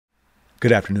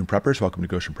Good afternoon, preppers. Welcome to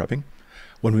Goshen Prepping.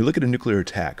 When we look at a nuclear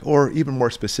attack, or even more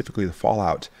specifically the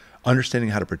fallout, understanding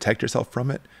how to protect yourself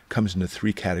from it comes into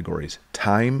three categories: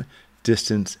 time,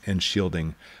 distance, and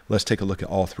shielding. Let's take a look at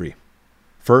all three.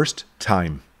 First,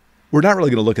 time. We're not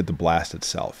really going to look at the blast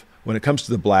itself. When it comes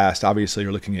to the blast, obviously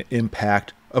you're looking at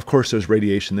impact. Of course, there's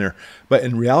radiation there, but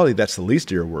in reality, that's the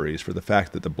least of your worries, for the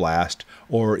fact that the blast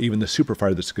or even the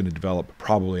superfire that's going to develop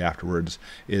probably afterwards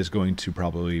is going to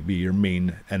probably be your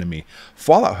main enemy.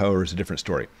 Fallout, however, is a different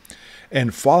story.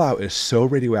 And fallout is so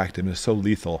radioactive and is so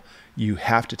lethal, you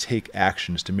have to take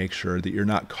actions to make sure that you're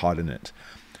not caught in it.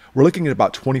 We're looking at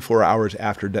about 24 hours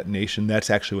after detonation. That's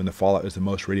actually when the fallout is the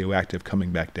most radioactive,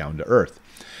 coming back down to Earth.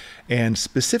 And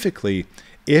specifically,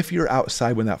 if you're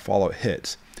outside when that fallout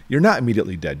hits, you're not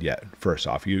immediately dead yet, first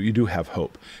off. You do have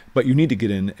hope, but you need to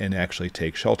get in and actually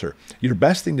take shelter. Your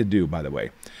best thing to do, by the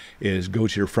way, is go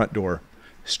to your front door,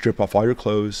 strip off all your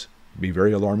clothes, be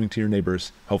very alarming to your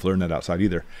neighbors, hopefully they're not outside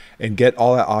either, and get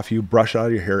all that off you, brush out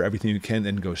of your hair, everything you can,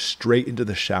 and go straight into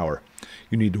the shower.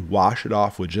 You need to wash it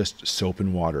off with just soap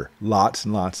and water. Lots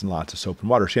and lots and lots of soap and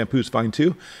water. Shampoo is fine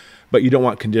too, but you don't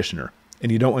want conditioner.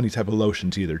 And you don't want any type of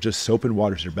lotions either. Just soap and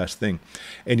water is your best thing.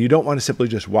 And you don't want to simply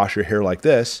just wash your hair like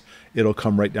this. It'll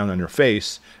come right down on your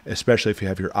face, especially if you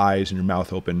have your eyes and your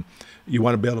mouth open. You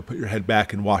want to be able to put your head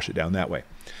back and wash it down that way.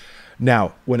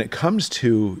 Now, when it comes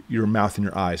to your mouth and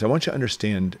your eyes, I want you to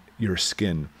understand your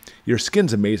skin. Your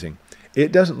skin's amazing.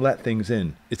 It doesn't let things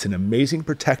in. It's an amazing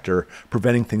protector,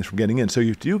 preventing things from getting in. So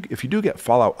if you do get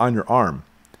fallout on your arm,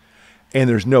 and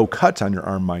there's no cuts on your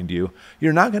arm, mind you,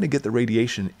 you're not going to get the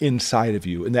radiation inside of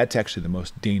you. And that's actually the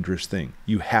most dangerous thing.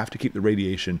 You have to keep the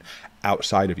radiation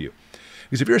outside of you.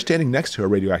 Because if you're standing next to a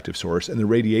radioactive source and the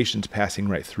radiation's passing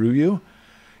right through you,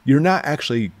 you're not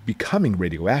actually becoming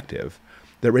radioactive.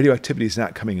 The radioactivity is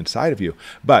not coming inside of you.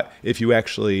 But if you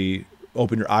actually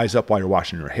open your eyes up while you're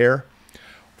washing your hair,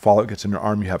 fallout gets in your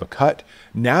arm, you have a cut.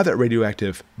 Now that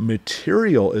radioactive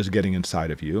material is getting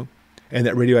inside of you, and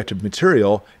that radioactive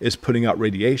material is putting out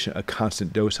radiation, a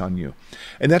constant dose on you.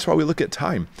 And that's why we look at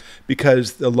time,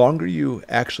 because the longer you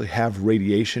actually have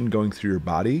radiation going through your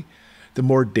body, the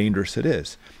more dangerous it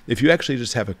is. If you actually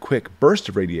just have a quick burst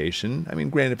of radiation, I mean,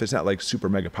 granted, if it's not like super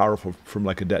mega powerful from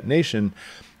like a detonation,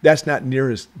 that's not near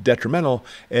as detrimental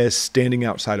as standing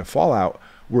outside a fallout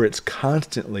where it's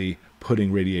constantly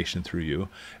putting radiation through you.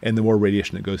 And the more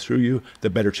radiation that goes through you, the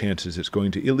better chances it's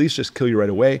going to at least just kill you right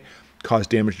away, cause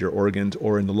damage to your organs,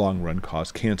 or in the long run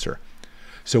cause cancer.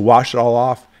 So wash it all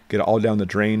off, get it all down the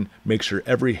drain, make sure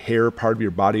every hair part of your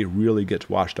body really gets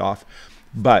washed off.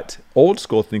 But old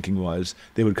school thinking was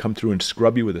they would come through and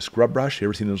scrub you with a scrub brush. You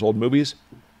ever seen those old movies?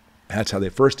 That's how they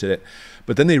first did it.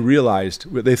 But then they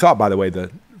realized, they thought, by the way,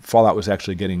 the fallout was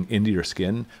actually getting into your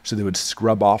skin. So they would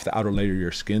scrub off the outer layer of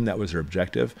your skin. That was their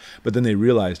objective. But then they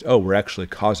realized, oh, we're actually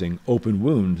causing open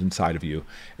wounds inside of you.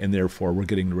 And therefore, we're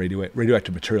getting the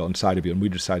radioactive material inside of you. And we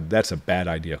decided that's a bad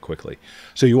idea quickly.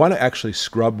 So you want to actually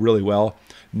scrub really well.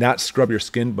 Not scrub your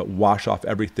skin, but wash off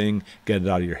everything. Get it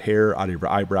out of your hair, out of your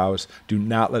eyebrows. Do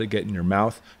not let it get in your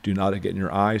mouth. Do not let it get in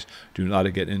your eyes. Do not let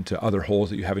it get into other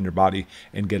holes that you have in your body,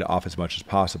 and get it off as much as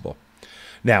possible.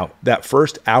 Now, that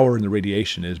first hour in the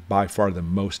radiation is by far the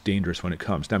most dangerous when it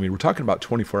comes. Now, I mean, we're talking about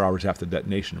 24 hours after the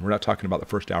detonation. We're not talking about the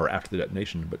first hour after the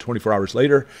detonation, but 24 hours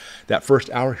later, that first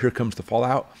hour, here comes the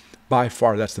fallout. By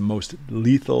far, that's the most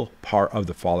lethal part of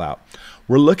the fallout.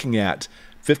 We're looking at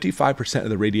 55% of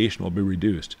the radiation will be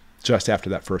reduced just after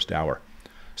that first hour.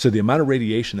 So the amount of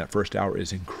radiation that first hour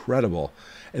is incredible.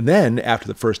 And then after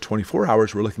the first 24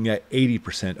 hours, we're looking at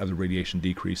 80% of the radiation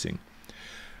decreasing.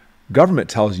 Government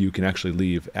tells you can actually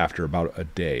leave after about a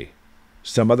day.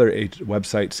 Some other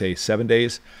websites say 7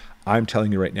 days. I'm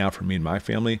telling you right now, for me and my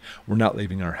family, we're not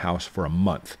leaving our house for a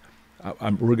month.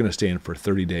 We're going to stay in for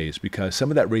 30 days because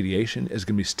some of that radiation is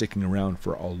going to be sticking around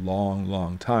for a long,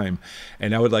 long time.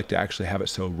 And I would like to actually have it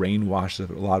so rain washes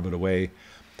a lot of it away.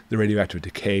 The radioactive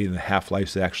decay and the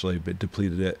half-lives that actually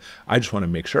depleted it. I just want to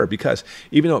make sure, because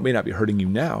even though it may not be hurting you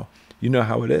now, you know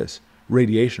how it is.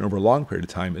 Radiation over a long period of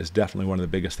time is definitely one of the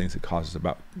biggest things that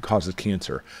causes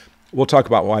cancer. We'll talk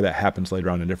about why that happens later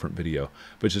on in a different video,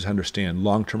 but just understand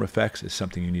long-term effects is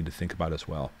something you need to think about as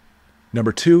well.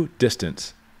 Number two,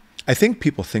 distance. I think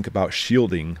people think about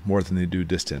shielding more than they do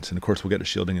distance. And of course, we'll get to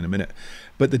shielding in a minute.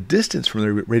 But the distance from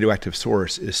the radioactive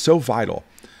source is so vital.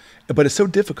 But it's so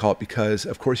difficult because,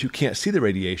 of course, you can't see the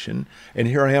radiation. And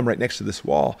here I am right next to this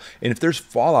wall. And if there's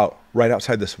fallout right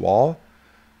outside this wall,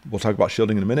 we'll talk about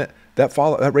shielding in a minute,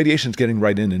 that radiation is getting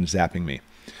right in and zapping me.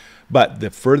 But the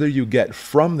further you get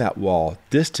from that wall,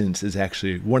 distance is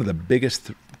actually one of the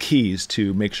biggest keys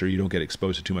to make sure you don't get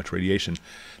exposed to too much radiation.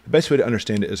 The best way to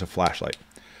understand it is a flashlight.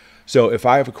 So if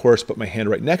I, of course, put my hand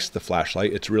right next to the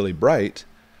flashlight, it's really bright,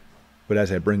 but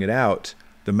as I bring it out,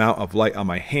 the amount of light on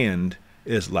my hand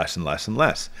is less and less and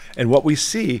less. And what we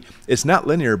see is not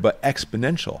linear, but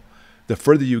exponential. The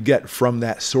further you get from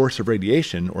that source of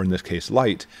radiation, or in this case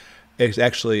light, it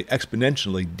actually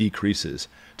exponentially decreases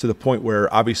to the point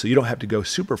where obviously you don't have to go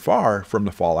super far from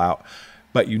the fallout,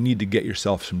 but you need to get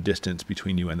yourself some distance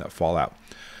between you and that fallout.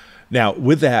 Now,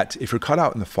 with that, if you're caught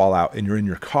out in the fallout and you're in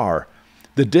your car,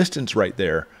 the distance right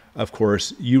there, of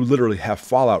course, you literally have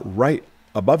fallout right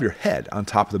above your head on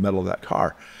top of the metal of that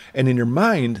car. And in your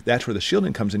mind, that's where the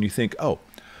shielding comes in. You think, oh,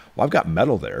 well, I've got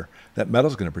metal there. That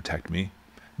metal's going to protect me.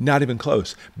 Not even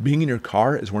close. Being in your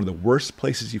car is one of the worst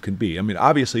places you can be. I mean,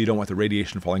 obviously, you don't want the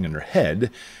radiation falling on your head.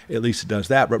 At least it does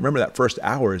that. But remember, that first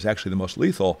hour is actually the most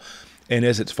lethal. And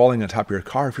as it's falling on top of your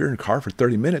car, if you're in a car for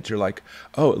 30 minutes, you're like,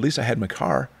 oh, at least I had my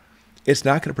car. It's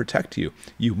not going to protect you.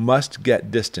 You must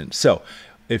get distance. So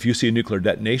if you see a nuclear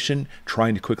detonation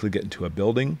trying to quickly get into a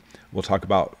building, we'll talk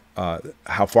about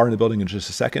how far in the building in just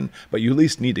a second, but you at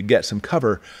least need to get some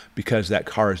cover because that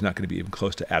car is not going to be even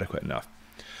close to adequate enough.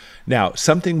 Now,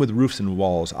 something with roofs and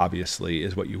walls, obviously,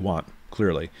 is what you want,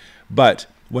 clearly. But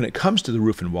when it comes to the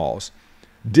roof and walls,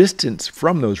 distance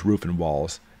from those roof and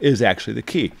walls is actually the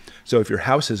key. So if your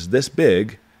house is this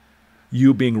big,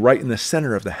 you being right in the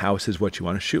center of the house is what you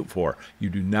want to shoot for. You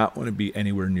do not want to be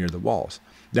anywhere near the walls.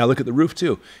 Now look at the roof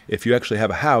too. If you actually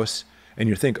have a house and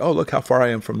you think, oh, look how far I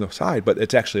am from the side, but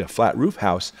it's actually a flat roof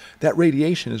house, that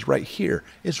radiation is right here.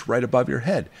 It's right above your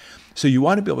head. So you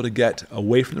want to be able to get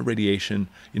away from the radiation,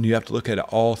 and you have to look at it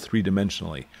all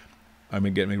three-dimensionally. I'm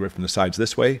going to get away from the sides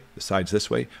this way,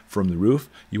 from the roof.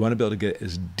 You want to be able to get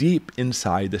as deep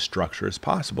inside the structure as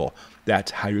possible.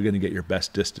 That's how you're going to get your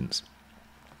best distance.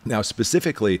 Now,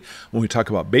 specifically, when we talk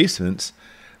about basements,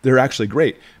 they're actually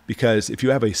great because if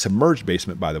you have a submerged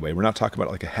basement, by the way, we're not talking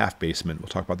about like a half basement. We'll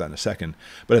talk about that in a second.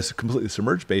 But as a completely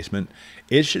submerged basement,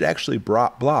 it should actually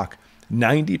block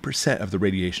 90% of the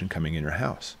radiation coming in your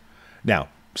house. Now,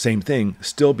 same thing,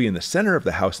 still be in the center of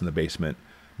the house in the basement,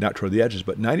 not toward the edges,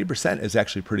 but 90% is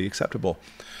actually pretty acceptable.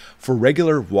 For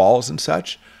regular walls and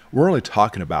such, we're only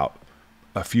talking about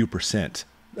a few percent.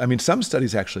 I mean, some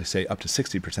studies actually say up to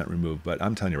 60% removed, but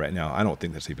I'm telling you right now, I don't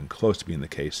think that's even close to being the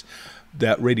case.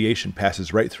 That radiation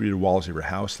passes right through the walls of your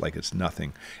house like it's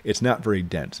nothing. It's not very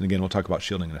dense. And again, we'll talk about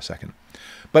shielding in a second.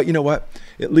 But you know what?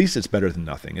 At least it's better than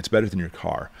nothing. It's better than your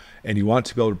car. And you want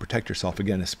to be able to protect yourself,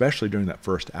 again, especially during that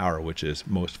first hour, which is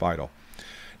most vital.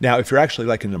 Now, if you're actually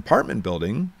like in an apartment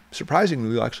building,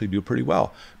 surprisingly, you'll actually do pretty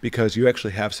well because you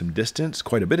actually have some distance,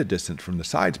 quite a bit of distance from the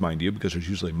sides, mind you, because there's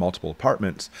usually multiple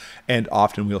apartments. And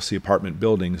often we'll see apartment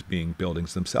buildings being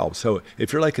buildings themselves. So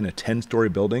if you're like in a 10-story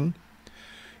building,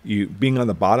 being on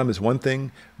the bottom is one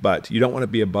thing, but you don't want to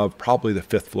be above probably the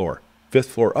 5th floor. 5th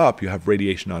floor up, you have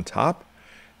radiation on top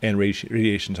and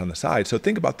radiations on the side. So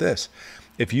think about this.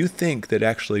 If you think that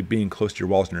actually being close to your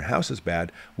walls in your house is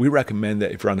bad, we recommend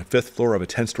that if you're on the 5th floor of a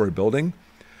 10-story building,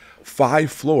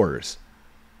 5 floors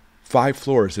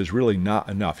is really not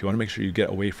enough. You want to make sure you get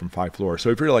away from 5 floors. So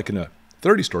if you're like in a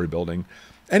 30-story building,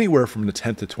 anywhere from the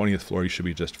 10th to 20th floor, you should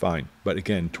be just fine. But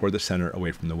again, toward the center,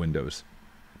 away from the windows.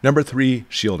 Number 3,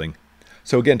 shielding.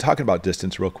 So again, talking about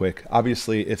distance real quick.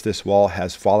 Obviously, if this wall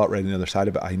has fallout right on the other side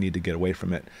of it, I need to get away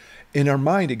from it. In our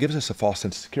mind, it gives us a false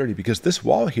sense of security because this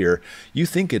wall here, you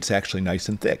think it's actually nice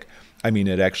and thick. I mean,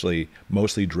 it actually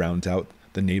mostly drowns out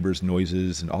the neighbors'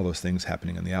 noises and all those things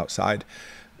happening on the outside.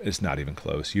 It's not even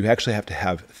close. You actually have to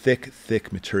have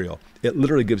thick material. It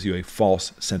literally gives you a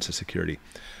false sense of security.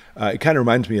 It kind of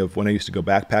reminds me of when I used to go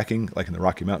backpacking, like in the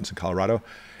Rocky Mountains in Colorado.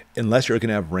 Unless you're going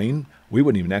to have rain, we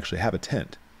wouldn't even actually have a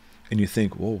tent. And you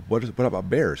think, well, what about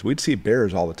bears? We'd see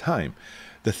bears all the time.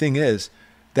 The thing is,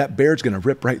 that bear's going to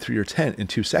rip right through your tent in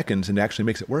 2 seconds and actually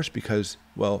makes it worse because,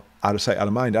 well, out of sight, out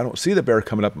of mind. I don't see the bear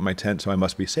coming up in my tent, so I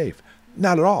must be safe.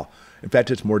 Not at all. In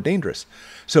fact, it's more dangerous.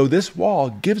 So this wall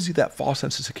gives you that false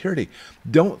sense of security.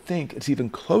 Don't think it's even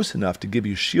close enough to give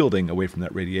you shielding away from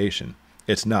that radiation.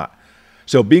 It's not.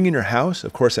 So being in your house,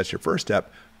 of course, that's your first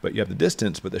step, but you have the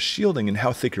distance, but the shielding and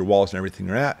how thick your walls and everything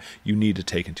are at, you need to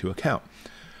take into account.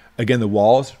 Again, the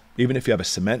walls, even if you have a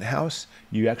cement house,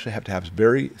 you actually have to have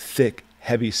very thick,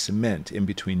 heavy cement in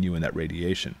between you and that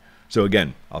radiation. So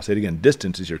again, I'll say it again,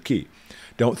 distance is your key.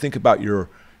 Don't think about your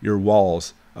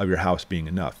walls of your house being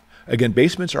enough. Again,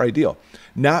 basements are ideal,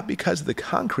 not because of the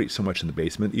concrete so much in the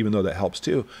basement, even though that helps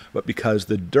too, but because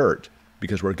the dirt,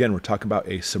 because we're talking about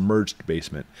a submerged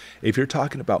basement. If you're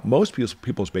talking about most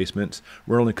people's basements,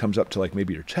 where it only comes up to like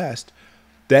maybe your chest,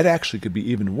 That actually could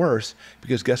be even worse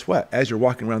because guess what? As you're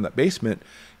walking around that basement,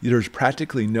 there's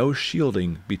practically no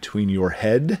shielding between your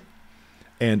head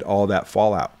and all that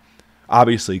fallout.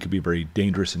 Obviously, it could be very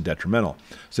dangerous and detrimental.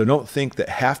 So don't think that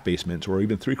half basements or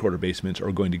even three-quarter basements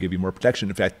are going to give you more protection.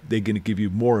 In fact, they're going to give you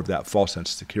more of that false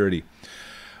sense of security.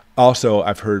 Also,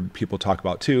 I've heard people talk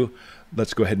about too,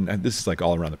 let's go ahead and this is like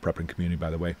all around the prepping community, by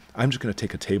the way. I'm just going to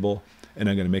take a table and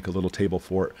I'm going to make a little table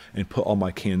for it and put all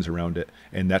my cans around it,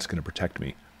 and that's going to protect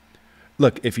me.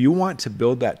 Look, if you want to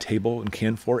build that table and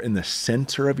can fort in the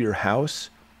center of your house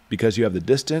because you have the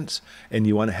distance and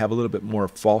you want to have a little bit more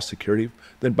false security,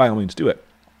 then by all means do it.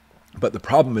 But the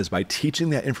problem is by teaching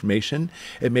that information,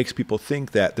 it makes people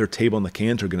think that their table and the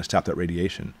cans are going to stop that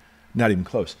radiation. Not even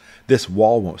close. This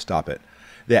wall won't stop it.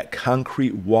 That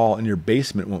concrete wall in your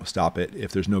basement won't stop it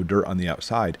if there's no dirt on the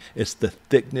outside. It's the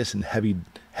thickness and heavy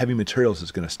materials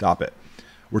that's going to stop it.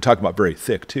 We're talking about very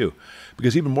thick too,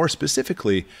 because even more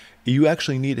specifically, you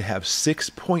actually need to have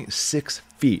 6.6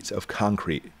 feet of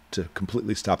concrete to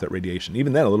completely stop that radiation.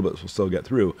 Even then, a little bit will still get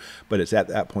through, but it's at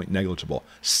that point negligible.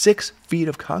 6 feet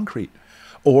of concrete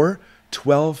or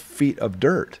 12 feet of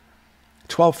dirt.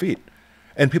 12 feet.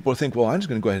 And people think, well, I'm just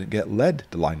going to go ahead and get lead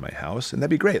to line my house, and that'd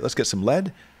be great. Let's get some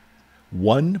lead.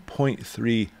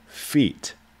 1.3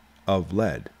 feet of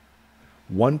lead.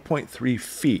 1.3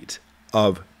 feet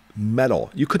of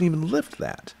metal. You couldn't even lift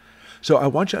that. So I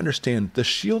want you to understand the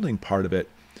shielding part of it.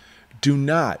 Do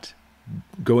not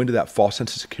go into that false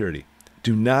sense of security.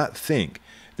 Do not think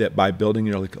that by building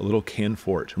your like a little can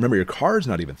fort. Remember, your car is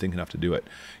not even thinking enough to do it.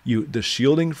 The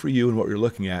shielding for you and what you're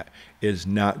looking at is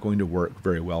not going to work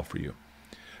very well for you.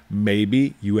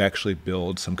 Maybe you actually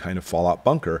build some kind of fallout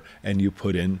bunker and you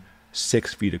put in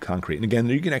 6 feet of concrete. And again,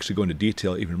 you can actually go into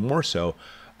detail even more so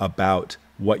about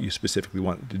what you specifically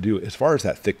want to do as far as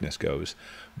that thickness goes.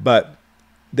 But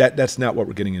that's not what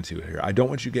we're getting into here. I don't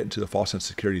want you to get into the false sense of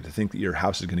security to think that your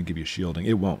house is going to give you shielding.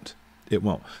 It won't. It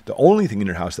won't. The only thing in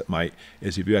your house that might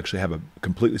is if you actually have a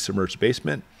completely submerged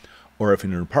basement, or if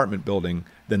in an apartment building,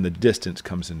 then the distance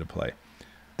comes into play.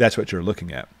 That's what you're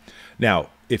looking at. Now,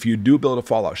 if you do build a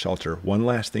fallout shelter, one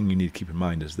last thing you need to keep in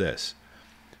mind is this.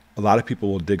 A lot of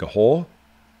people will dig a hole.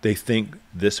 They think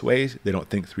this way. They don't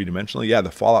think three-dimensionally. Yeah,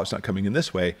 the fallout's not coming in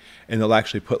this way. And they'll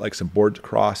actually put like some boards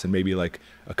across and maybe like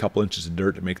a couple inches of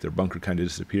dirt to make their bunker kind of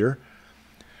disappear.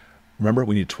 Remember,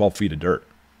 we need 12 feet of dirt.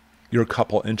 You're a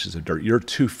couple inches of dirt. You're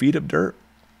 2 feet of dirt.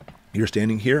 You're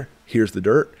standing here. Here's the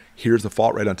dirt. Here's the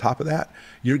fault right on top of that.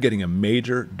 You're getting a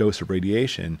major dose of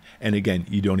radiation. And again,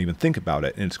 you don't even think about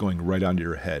it. And it's going right onto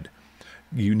your head.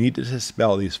 You need to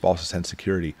dispel these false sense of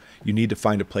security. You need to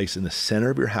find a place in the center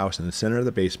of your house, in the center of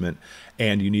the basement,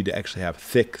 and you need to actually have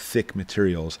thick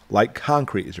materials like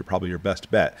concrete is probably your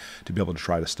best bet to be able to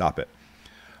try to stop it.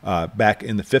 Back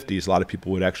in the 50s, a lot of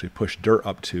people would actually push dirt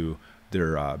up to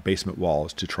their basement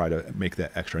walls to try to make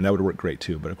that extra, and that would work great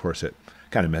too, but of course it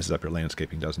kind of messes up your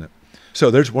landscaping, doesn't it?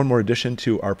 So there's one more addition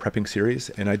to our prepping series,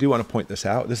 and I do want to point this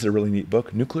out. This is a really neat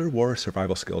book, Nuclear War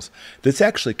Survival Skills. This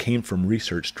actually came from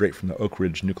research straight from the Oak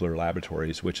Ridge Nuclear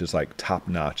Laboratories, which is like top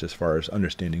notch as far as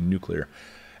understanding nuclear.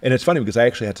 And it's funny because I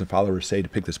actually had some followers say to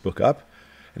pick this book up,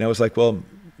 and I was like, well,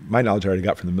 my knowledge I already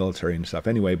got from the military and stuff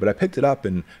anyway, but I picked it up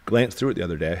and glanced through it the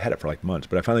other day. I had it for like months,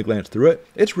 but I finally glanced through it.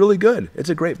 It's really good.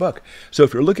 It's a great book. So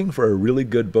if you're looking for a really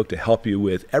good book to help you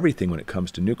with everything when it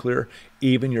comes to nuclear,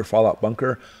 even your fallout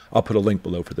bunker, I'll put a link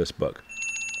below for this book.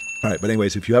 All right, but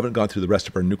anyways, if you haven't gone through the rest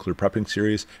of our nuclear prepping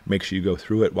series, make sure you go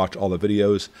through it, watch all the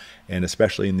videos, and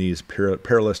especially in these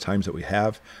perilous times that we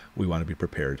have, we want to be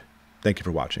prepared. Thank you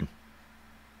for watching.